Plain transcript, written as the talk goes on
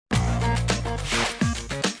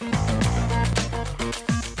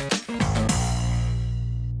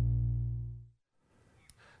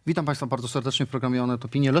Witam Państwa bardzo serdecznie w programie Onet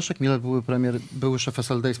Opinie. Leszek Miller, były premier, były szef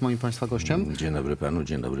SLD, jest moim Państwa gościem. Dzień dobry panu,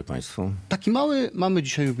 dzień dobry państwu. Taki mały mamy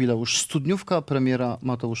dzisiaj jubileusz. Studniówka premiera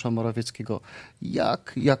Mateusza Morawieckiego.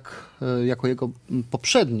 Jako jego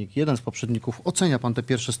poprzednik, jeden z poprzedników, ocenia pan te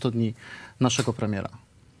pierwsze 100 dni naszego premiera?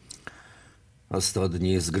 100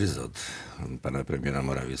 dni jest gryzot pana premiera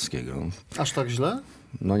Morawieckiego. Aż tak źle?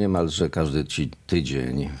 No niemalże każdy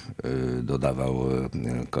tydzień dodawał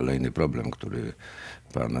kolejny problem, który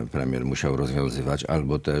pan premier musiał rozwiązywać,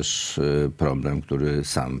 albo też problem, który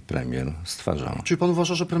sam premier stwarzał. Czyli pan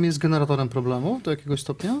uważa, że premier jest generatorem problemu do jakiegoś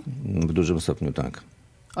stopnia? W dużym stopniu tak.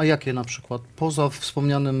 A jakie na przykład? Poza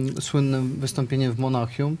wspomnianym słynnym wystąpieniem w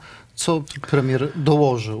Monachium, co premier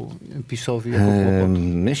dołożył PiS-owi jako kłopot?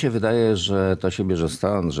 Mnie się wydaje, że to się bierze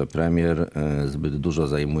stąd, że premier zbyt dużo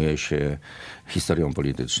zajmuje się historią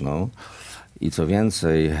polityczną i co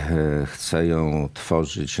więcej chce ją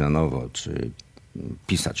tworzyć na nowo, czy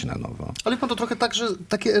pisać na nowo. Ale pan to trochę tak, że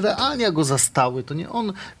takie realia go zastały. To nie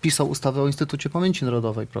on pisał ustawę o Instytucie Pamięci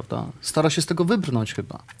Narodowej, prawda? Stara się z tego wybrnąć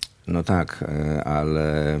chyba. No tak,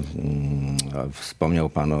 ale wspomniał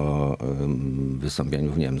pan o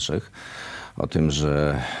wystąpieniu w Niemczech, o tym,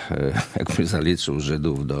 że jakby zaliczył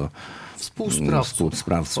Żydów do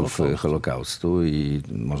współsprawców Holokaustu i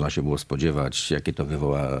można się było spodziewać, jakie to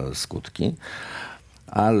wywoła skutki.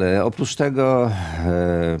 Ale oprócz tego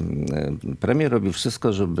premier robi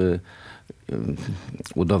wszystko, żeby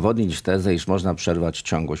udowodnić tezę, iż można przerwać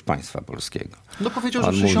ciągłość państwa polskiego. No powiedział,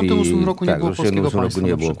 że w 1968 roku nie było polskiego państwa.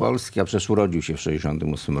 Nie było Polski, a przecież urodził się w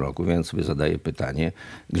 1968 roku, więc sobie zadaję pytanie,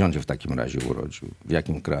 gdzie on się w takim razie urodził? W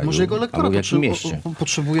jakim kraju? Może jego albo w jakim elektorat mieście?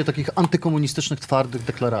 potrzebuje takich antykomunistycznych, twardych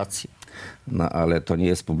deklaracji. No ale to nie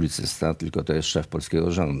jest publicysta, tylko to jest szef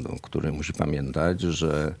polskiego rządu, który musi pamiętać,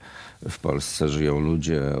 że w Polsce żyją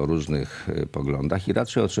ludzie o różnych poglądach i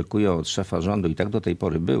raczej oczekują od szefa rządu, i tak do tej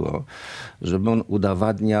pory było, żeby on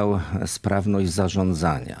udowadniał sprawność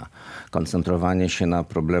zarządzania, koncentrowanie się na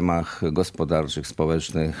problemach gospodarczych,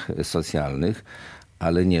 społecznych, socjalnych,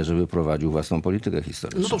 ale nie, żeby prowadził własną politykę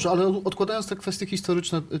historyczną. No dobrze, ale odkładając te kwestie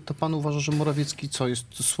historyczne, to pan uważa, że Morawiecki jest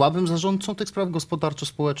słabym zarządcą tych spraw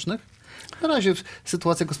gospodarczo-społecznych? Na razie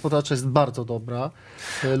sytuacja gospodarcza jest bardzo dobra.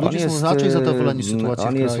 Ludzie są raczej zadowoleni z sytuacji w kraju.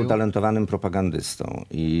 On jest utalentowanym propagandystą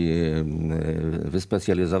i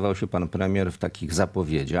wyspecjalizował się pan premier w takich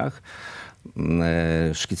zapowiedziach,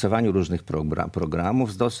 szkicowaniu różnych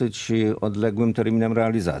programów z dosyć odległym terminem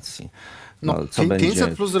realizacji. No,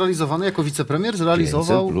 500 plus zrealizowany jako wicepremier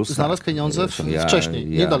zrealizował, znalazł pieniądze wcześniej,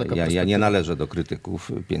 niedaleko. Ja nie należę do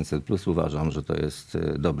krytyków 500 plus. Uważam, że to jest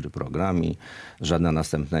dobry program i żadna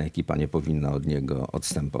następna ekipa nie powinna od niego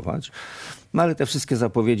odstępować. No ale te wszystkie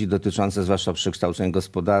zapowiedzi dotyczące zwłaszcza przekształceń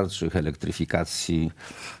gospodarczych, elektryfikacji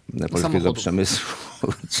polskiego przemysłu,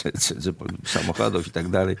 czy samochodów i tak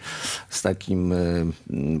dalej, z takim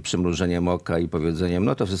przymrużeniem oka i powiedzeniem,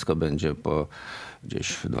 no to wszystko będzie po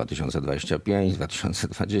gdzieś 2025,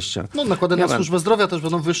 2020. No nakłady na służbę zdrowia też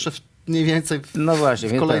będą wyższe mniej więcej no właśnie,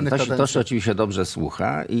 w kolejnych kadencjach. To się oczywiście dobrze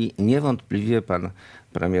słucha i niewątpliwie pan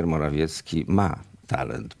premier Morawiecki ma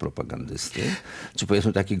talent propagandysty, czy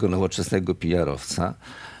powiedzmy takiego nowoczesnego PR-owca.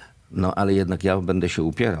 No ale jednak ja będę się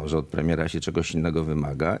upierał, że od premiera się czegoś innego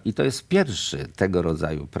wymaga i to jest pierwszy tego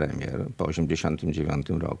rodzaju premier po 1989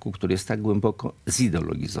 roku, który jest tak głęboko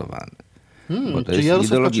zideologizowany. Czy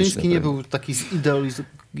Jarosław Kaczyński nie był taki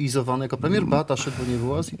zideologizowany jako premier? Beata Szydło nie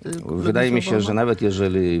była zideologizowana? Wydaje mi się, że nawet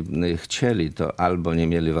jeżeli chcieli, to albo nie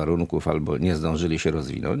mieli warunków, albo nie zdążyli się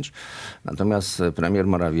rozwinąć. Natomiast premier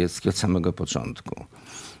Morawiecki od samego początku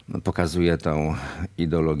pokazuje tą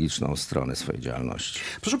ideologiczną stronę swojej działalności.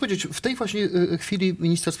 Proszę powiedzieć, w tej właśnie chwili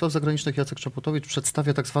minister spraw zagranicznych Jacek Czaputowicz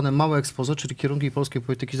przedstawia tak zwane małe exposé, czyli kierunki polskiej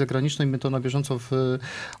polityki zagranicznej. My to na bieżąco w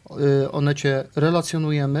Onecie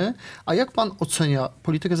relacjonujemy. A jak pan ocenia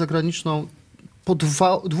politykę zagraniczną po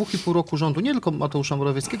 2,5 roku rządu, nie tylko Mateusza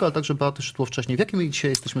Morawieckiego, ale także Beaty Szydło wcześniej? W jakiej my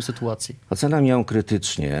dzisiaj jesteśmy sytuacji? Oceniam ją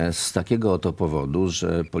krytycznie z takiego oto powodu,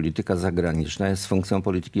 że polityka zagraniczna jest funkcją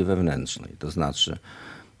polityki wewnętrznej. To znaczy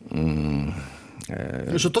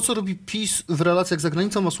że to, co robi PiS w relacjach z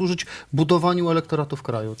zagranicą, ma służyć budowaniu elektoratu w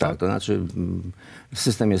kraju, tak? Tak, to znaczy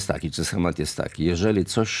system jest taki, czy schemat jest taki. Jeżeli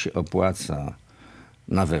coś się opłaca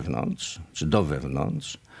na wewnątrz, czy do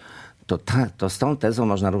wewnątrz, to z tą tezą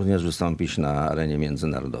można również wystąpić na arenie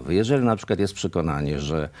międzynarodowej. Jeżeli na przykład jest przekonanie,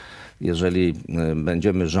 że jeżeli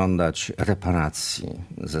będziemy żądać reparacji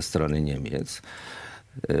ze strony Niemiec,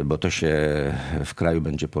 bo to się w kraju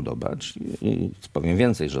będzie podobać. I powiem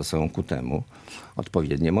więcej, że są ku temu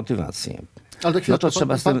odpowiednie motywacje. Ale no to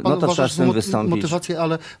trzeba z tym wystąpić. Motywacje,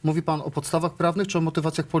 ale mówi pan o podstawach prawnych czy o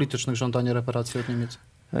motywacjach politycznych żądania reparacji od Niemiec?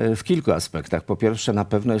 W kilku aspektach. Po pierwsze, na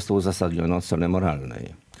pewno jest to uzasadnione od strony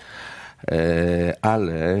moralnej.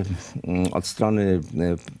 Ale od strony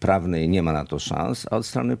prawnej nie ma na to szans, a od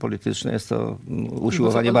strony politycznej jest to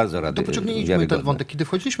usiłowanie bardzo To pociągnijmy ten wątek. Kiedy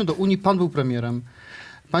wchodziliśmy do Unii, pan był premierem.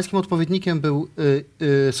 Pańskim odpowiednikiem był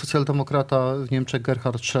socjaldemokrata w Niemczech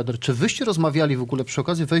Gerhard Schröder. Czy wyście rozmawiali w ogóle przy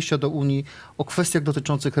okazji wejścia do Unii o kwestiach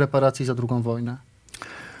dotyczących reparacji za II wojnę?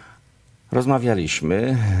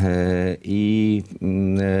 Rozmawialiśmy i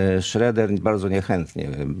Schröder bardzo niechętnie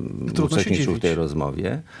uczestniczył w tej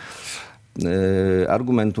rozmowie,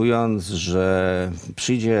 argumentując, że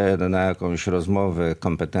przyjdzie na jakąś rozmowę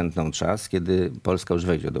kompetentną czas, kiedy Polska już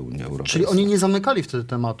wejdzie do Unii Europejskiej. Czyli oni nie zamykali wtedy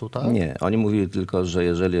tematu, tak? Nie, oni mówili tylko, że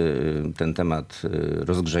jeżeli ten temat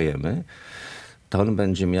rozgrzejemy, to on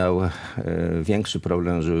będzie miał większy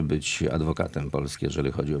problem, żeby być adwokatem Polski,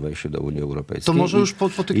 jeżeli chodzi o wejście do Unii Europejskiej. To może już po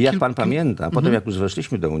tych I jak pan pamięta, potem jak już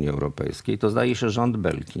weszliśmy do Unii Europejskiej, to zdaje się rząd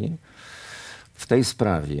belki w tej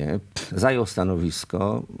sprawie zajął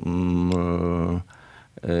stanowisko,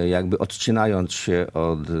 jakby odcinając się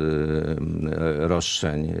od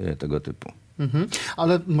roszczeń tego typu.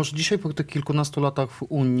 Ale może dzisiaj po tych kilkunastu latach w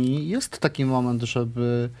Unii jest taki moment,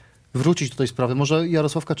 żeby wrócić do tej sprawy. Może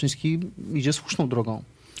Jarosław Kaczyński idzie słuszną drogą.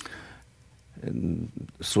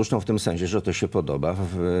 Słuszną w tym sensie, że to się podoba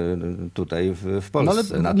tutaj w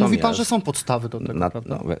Polsce. No ale mówi pan, że są podstawy do tego,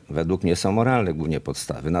 prawda? Według mnie są moralne głównie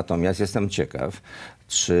podstawy. Natomiast jestem ciekaw,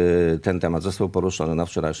 czy ten temat został poruszony na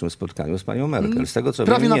wczorajszym spotkaniu z panią Merkel. Z tego, co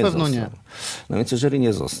prawie wiem, na nie pewno został. nie. No więc jeżeli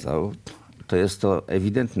nie został, to jest to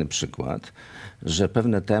ewidentny przykład, że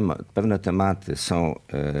pewne tematy są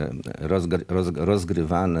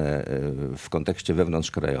rozgrywane w kontekście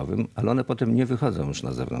wewnątrzkrajowym, ale one potem nie wychodzą już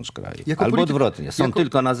na zewnątrz kraju. Albo odwrotnie, są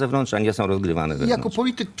tylko na zewnątrz, a nie są rozgrywane wewnątrz. Jako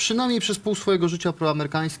polityk, przynajmniej przez pół swojego życia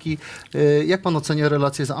proamerykański, jak pan ocenia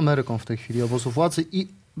relacje z Ameryką w tej chwili obozu władzy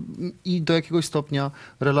i do jakiegoś stopnia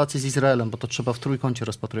relacje z Izraelem, bo to trzeba w trójkącie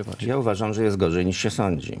rozpatrywać? Ja uważam, że jest gorzej niż się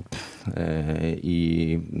sądzi.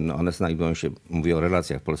 I one znajdują się, mówię o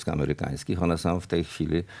relacjach polsko-amerykańskich, one są w tej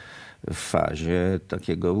chwili w fazie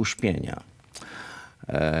takiego uśpienia.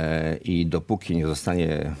 I dopóki nie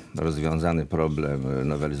zostanie rozwiązany problem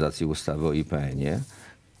nowelizacji ustawy o IPN-ie,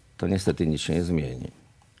 to niestety nic się nie zmieni.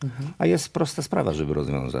 A jest prosta sprawa, żeby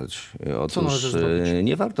rozwiązać. Otóż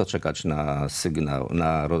nie warto czekać na sygnał,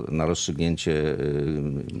 na rozstrzygnięcie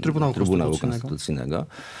Trybunału Konstytucyjnego,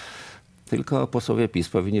 tylko posłowie PiS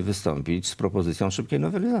powinni wystąpić z propozycją szybkiej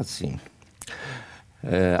nowelizacji.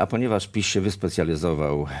 A ponieważ PiS się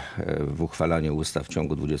wyspecjalizował w uchwalaniu ustaw w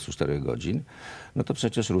ciągu 24 godzin, no to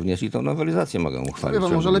przecież również i tą nowelizację mogą uchwalić w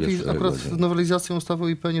ciągu może lepiej 24 akurat godzin. z nowelizacją ustawy o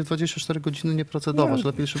IPN-ie 24 godziny nie procedować.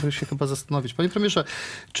 Lepiej żeby się chyba zastanowić. Panie premierze,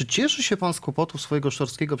 czy cieszy się pan z kłopotów swojego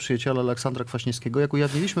szorstkiego przyjaciela Aleksandra Kwaśniewskiego? Jak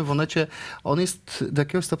ujawniliśmy w Onecie, on jest do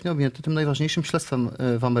jakiegoś stopnia objęty tym najważniejszym śledztwem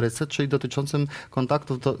w Ameryce, czyli dotyczącym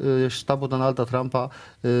kontaktów sztabu Donalda Trumpa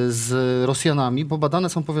z Rosjanami, bo badane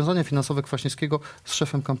są powiązania finansowe Kwaśniewskiego z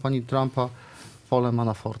szefem kampanii Trumpa, Paulem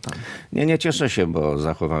Manafortem. Nie cieszę się, bo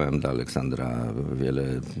zachowałem dla Aleksandra wiele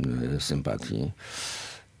sympatii.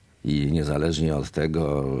 I niezależnie od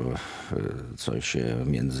tego, co się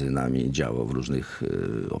między nami działo w różnych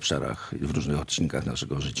obszarach, w różnych odcinkach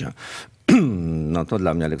naszego życia, no to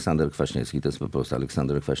dla mnie Aleksander Kwaśniewski to jest po prostu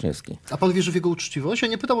Aleksander Kwaśniewski. A pan wierzy w jego uczciwość? Ja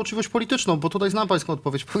nie pytam o uczciwość polityczną, bo tutaj znam pańską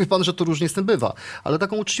odpowiedź. Powie pan, że to różnie z tym bywa. Ale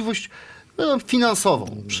taką uczciwość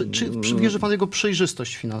finansową. Czy wierzy pan w jego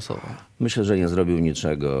przejrzystość finansową? Myślę, że nie zrobił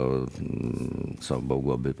niczego, co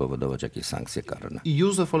mogłoby powodować jakieś sankcje karne. I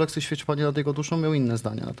Józef Oleksy, świeć panie nad jego duszą, miał inne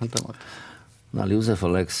zdania na ten temat. No ale Józef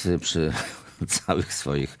Oleksy przy całych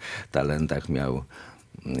swoich talentach miał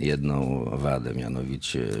jedną wadę,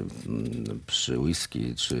 mianowicie przy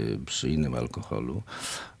whisky czy przy innym alkoholu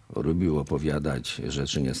lubił opowiadać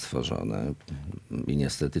rzeczy niestworzone i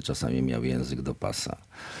niestety czasami miał język do pasa.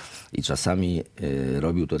 I czasami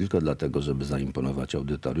robił to tylko dlatego, żeby zaimponować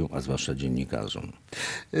audytorium, a zwłaszcza dziennikarzom.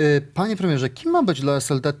 Panie premierze, kim ma być dla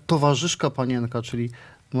SLD towarzyszka panienka, czyli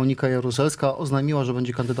Monika Jaruzelska? Oznajmiła, że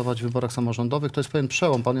będzie kandydować w wyborach samorządowych. To jest pewien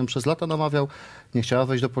przełom. Pan ją przez lata namawiał, nie chciała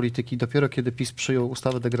wejść do polityki. Dopiero kiedy PiS przyjął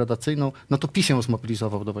ustawę degradacyjną, no to PiS ją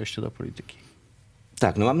zmobilizował do wejścia do polityki.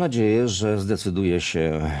 Tak, no mam nadzieję, że zdecyduje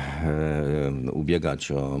się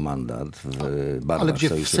ubiegać o mandat w barwach Ale gdzie?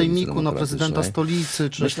 W Sojuszu sejmiku, na prezydenta Demokratycznej. stolicy?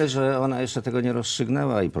 Czy... Myślę, że ona jeszcze tego nie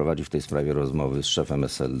rozstrzygnęła i prowadzi w tej sprawie rozmowy z szefem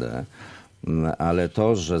SLD. Ale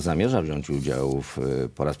to, że zamierza wziąć udział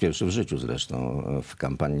po raz pierwszy w życiu zresztą w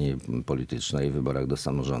kampanii politycznej, w wyborach do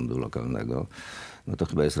samorządu lokalnego, no to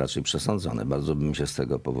chyba jest raczej przesądzone. Bardzo bym się z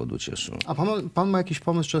tego powodu cieszył. A pan ma jakiś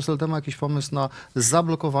pomysł, czy SLD ma jakiś pomysł na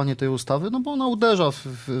zablokowanie tej ustawy? No bo ona uderza w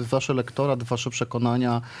wasz elektorat, w wasze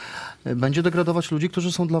przekonania. Będzie degradować ludzi,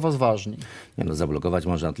 którzy są dla was ważni. Nie, no, zablokować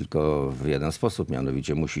można tylko w jeden sposób,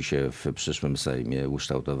 mianowicie musi się w przyszłym Sejmie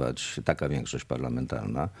ukształtować taka większość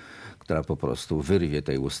parlamentarna, która po prostu wyrwie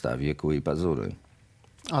tej ustawie kły i pazury.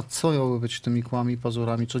 A co miałoby być tymi kłami i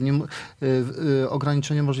pazurami? Czy nie,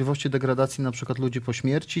 ograniczenie możliwości degradacji na przykład ludzi po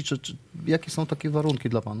śmierci? Czy jakie są takie warunki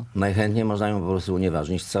dla pana? Najchętniej można ją po prostu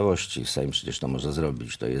unieważnić z całości. Sejm przecież to może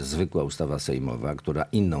zrobić. To jest zwykła ustawa sejmowa, która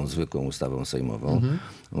inną zwykłą ustawą sejmową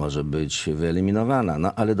może być wyeliminowana.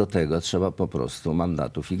 No ale do tego trzeba po prostu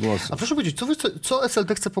mandatów i głosów. A proszę powiedzieć, co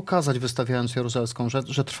SLD chce pokazać, wystawiając Jaruzelską?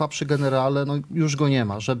 Że trwa przy generale, no już go nie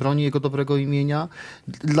ma, że broni jego dobrego imienia.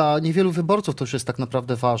 Dla niewielu wyborców to już jest tak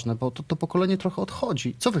naprawdę ważne, bo to pokolenie trochę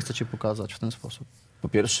odchodzi. Co wy chcecie pokazać w ten sposób? Po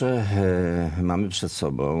pierwsze, mamy przed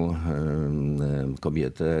sobą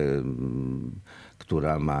kobietę,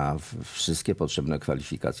 która ma wszystkie potrzebne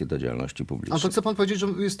kwalifikacje do działalności publicznej. A to chce pan powiedzieć, że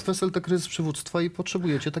jest w SLD kryzys przywództwa i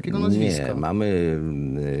potrzebujecie takiego nazwiska? Nie, mamy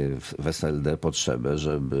w SLD potrzebę,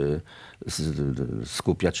 żeby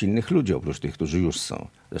skupiać innych ludzi, oprócz tych, którzy już są.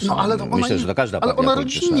 Zresztą No, ale myślę, że to każda ale partia ona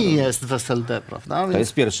polityczna rodzinnie jest w SLD, prawda? To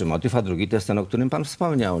jest pierwszy motyw, a drugi to jest ten, o którym pan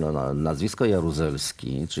wspomniał. No, nazwisko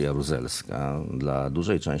Jaruzelski czy Jaruzelska dla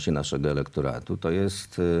dużej części naszego elektoratu to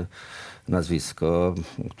jest nazwisko,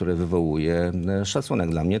 które wywołuje szacunek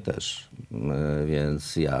dla mnie też.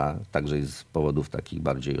 Więc ja, także i z powodów takich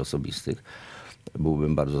bardziej osobistych,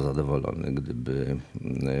 byłbym bardzo zadowolony, gdyby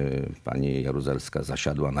pani Jaruzelska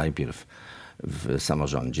zasiadła najpierw w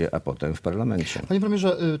samorządzie, a potem w parlamencie. Panie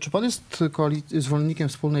premierze, czy pan jest zwolennikiem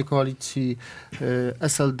wspólnej koalicji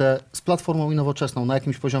SLD z Platformą i Nowoczesną na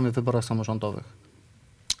jakimś poziomie w wyborach samorządowych?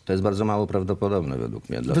 To jest bardzo mało prawdopodobne według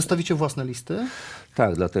mnie. Wystawicie własne listy?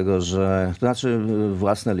 Tak, dlatego że, to znaczy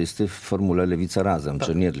własne listy w formule Lewica Razem,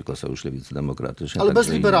 czyli nie tylko Sojusz Lewicy Demokratycznej. Ale bez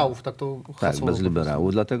liberałów, tak to hasło. Tak, bez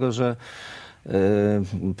liberałów, dlatego że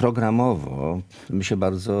programowo my się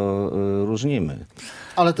bardzo różnimy.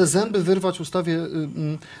 Ale te zęby wyrwać w ustawie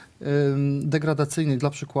degradacyjnej, dla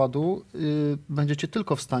przykładu, będziecie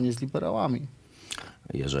tylko w stanie z liberałami.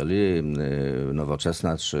 Jeżeli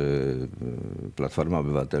Nowoczesna czy Platforma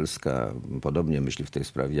Obywatelska podobnie myśli w tej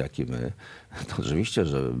sprawie, jak i my, to oczywiście,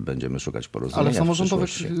 że będziemy szukać porozumienia. Ale samorządowych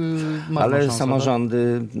Ale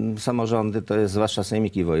samorządy to jest, zwłaszcza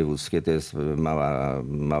sejmiki wojewódzkie, to jest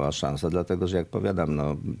mała szansa, dlatego że jak powiadam,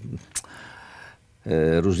 no,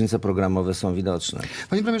 różnice programowe są widoczne.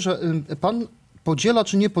 Panie premierze, pan podziela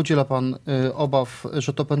czy nie podziela pan obaw,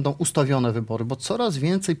 że to będą ustawione wybory? Bo coraz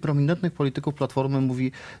więcej prominentnych polityków Platformy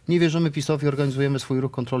mówi, nie wierzymy PiS-owi, organizujemy swój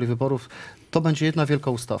ruch kontroli wyborów. To będzie jedna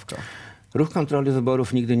wielka ustawka. Ruch kontroli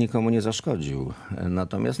wyborów nigdy nikomu nie zaszkodził.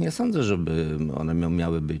 Natomiast nie sądzę, żeby one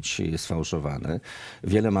miały być sfałszowane.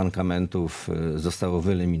 Wiele mankamentów zostało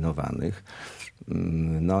wyeliminowanych.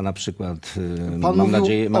 No na przykład pan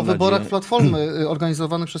mówił o wyborach Platformy,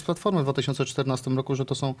 organizowanych przez Platformę w 2014 roku,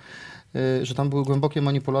 że tam były głębokie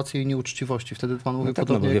manipulacje i nieuczciwości. Wtedy pan mówił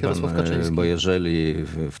podobnie jak Jarosław Kaczyński. Bo jeżeli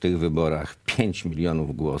w tych wyborach 5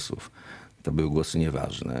 milionów głosów to były głosy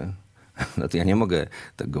nieważne, no to ja nie mogę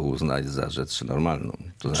tego uznać za rzecz normalną.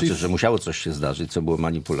 To znaczy, że musiało coś się zdarzyć, co było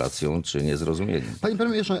manipulacją czy niezrozumieniem. Panie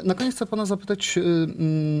premierze, na koniec chcę pana zapytać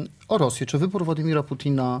o Rosję. Czy wybór Władimira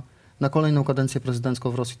Putina na kolejną kadencję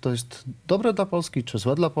prezydencką w Rosji to jest dobre dla Polski, czy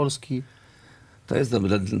złe dla Polski? To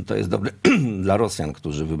jest dobre dla Rosjan,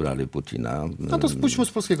 którzy wybrali Putina. No to spójrzmy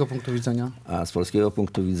z polskiego punktu widzenia. A z polskiego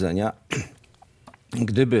punktu widzenia,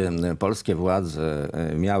 gdyby polskie władze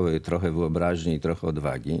miały trochę wyobraźni i trochę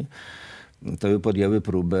odwagi, to by podjęły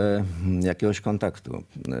próbę jakiegoś kontaktu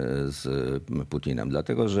z Putinem.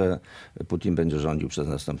 Dlatego, że Putin będzie rządził przez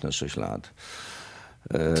następne 6 lat.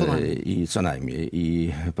 Co najmniej.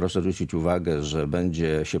 I proszę zwrócić uwagę, że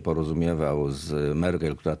będzie się porozumiewał z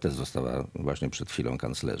Merkel, która też została właśnie przed chwilą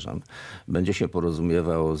kanclerzem. Będzie się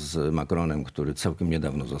porozumiewał z Macronem, który całkiem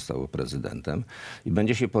niedawno został prezydentem. I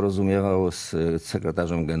będzie się porozumiewał z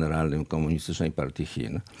sekretarzem generalnym Komunistycznej Partii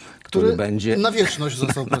Chin, który będzie na wieczność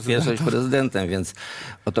został prezydentem. Więc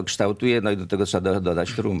oto kształtuje, no i do tego trzeba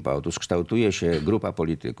dodać Trumpa. Otóż kształtuje się grupa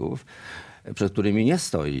polityków, przed którymi nie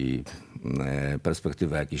stoi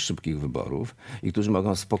perspektywa jakichś szybkich wyborów i którzy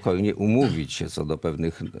mogą spokojnie umówić się co do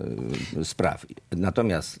pewnych spraw.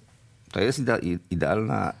 Natomiast To jest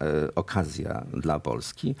idealna okazja dla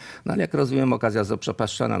Polski, no ale jak rozumiem, okazja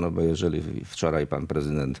zaprzepaszczana, no bo jeżeli wczoraj pan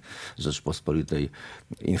prezydent Rzeczpospolitej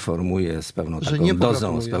informuje z pewną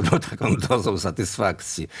taką dozą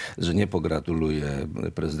satysfakcji, że nie pogratuluje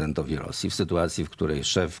prezydentowi Rosji w sytuacji, w której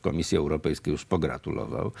szef Komisji Europejskiej już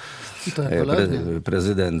pogratulował,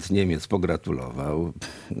 prezydent Niemiec pogratulował,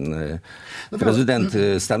 prezydent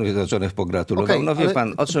Stanów Zjednoczonych pogratulował. No wie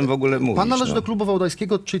pan, o czym w ogóle mówić? Pan należy do klubu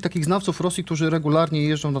wałdajskiego, czyli takich znawców Rosji, którzy regularnie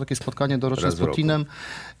jeżdżą na takie spotkania doroczne z Putinem.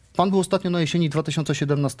 Pan był ostatnio na jesieni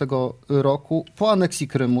 2017 roku. Po aneksji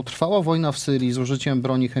Krymu trwała wojna w Syrii z użyciem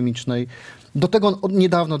broni chemicznej. Do tego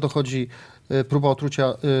niedawno dochodzi próba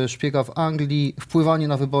otrucia szpiega w Anglii, wpływanie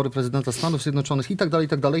na wybory prezydenta Stanów Zjednoczonych i tak dalej, i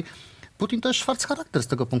tak dalej. Putin to jest charakter z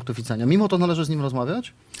tego punktu widzenia. Mimo to należy z nim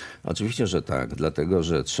rozmawiać? Oczywiście, że tak. Dlatego,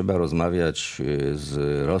 że trzeba rozmawiać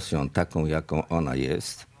z Rosją taką, jaką ona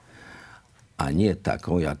jest, a nie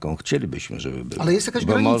taką, jaką chcielibyśmy, żeby była. Ale jest jakaś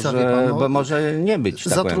granica, wie pan, bo może nie być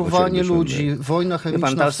taką, zatruwanie ludzi, wojna chemiczna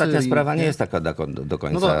pan, ta ostatnia w Syrii. sprawa nie jest taka do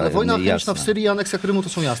końca ale wojna chemiczna jasna. w Syrii i aneksja Krymu to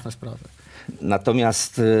są jasne sprawy.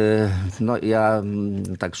 Natomiast no, ja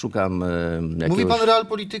tak szukam jakiegoś... Mówi pan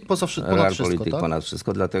realpolitik ponad wszystko, tak? Ponad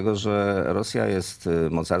wszystko, dlatego że Rosja jest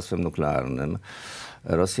mocarstwem nuklearnym.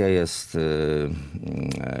 Rosja jest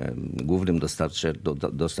głównym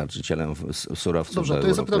dostarczycielem surowców. Dobrze, to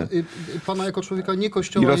ja zapytam pana jako człowieka nie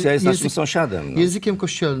kościoła. I Rosja jest naszym sąsiadem. No. Językiem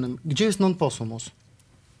kościelnym. Gdzie jest non possumus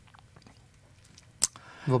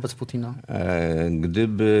wobec Putina?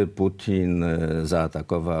 Gdyby Putin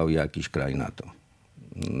zaatakował jakiś kraj NATO,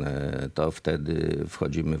 to wtedy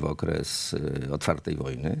wchodzimy w okres otwartej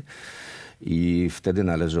wojny. I wtedy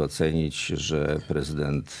należy ocenić, że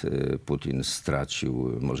prezydent Putin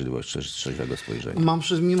stracił możliwość trzeźwego spojrzenia. Mam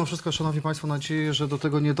mimo wszystko, szanowni państwo, nadzieję, że do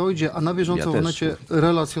tego nie dojdzie, a na bieżąco w Onecie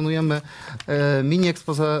relacjonujemy mini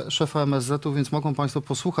expose szefa MSZ-u, więc mogą państwo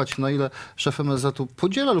posłuchać, na ile szef MSZ-u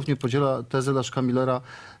podziela lub nie podziela tezy Leszka Millera.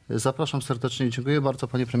 Zapraszam serdecznie. Dziękuję bardzo,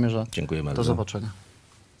 panie premierze. Dziękuję bardzo. Do zobaczenia.